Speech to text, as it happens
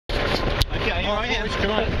How are you?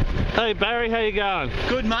 Hey Barry, how you going?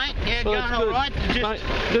 Good, mate. Yeah, well, going all right.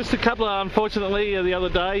 Just a couple of, unfortunately, the other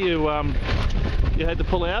day you had to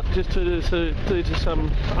pull out just due to some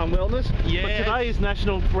unwellness. Yeah. But today is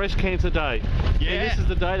National Breast Cancer Day. Yeah. And this is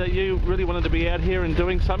the day that you really wanted to be out here and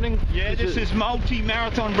doing something. Yeah, this is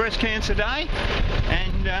MultiMarathon Breast Cancer Day,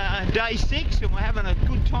 and day 6, and we're having a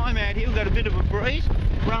good time out here. We've got a bit of a breeze.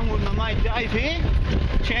 Run with my mate Dave here,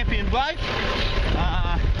 champion bloke.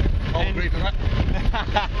 I'll agree to that.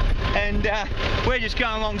 And we're just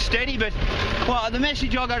going along steady, but well, the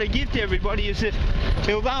message I got to give to everybody is that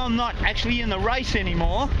although I'm not actually in the race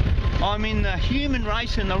anymore, I'm in the human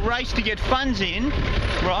race and the race to get funds in,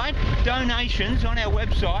 right, donations on our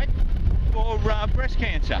website for breast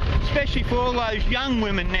cancer, especially for all those young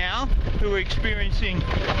women now who are experiencing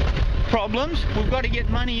problems. We've got to get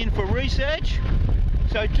money in for research.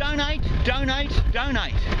 So donate, donate,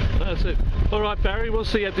 donate. That's it. All right, Barry, we'll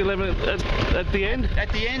see you at the 11th, at the end. At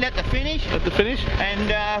the end, at the finish. At the finish.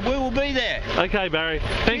 And we will be there. Okay, Barry.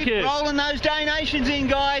 Thank you. Keep rolling those donations in,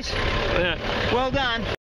 guys. Yeah. Well done.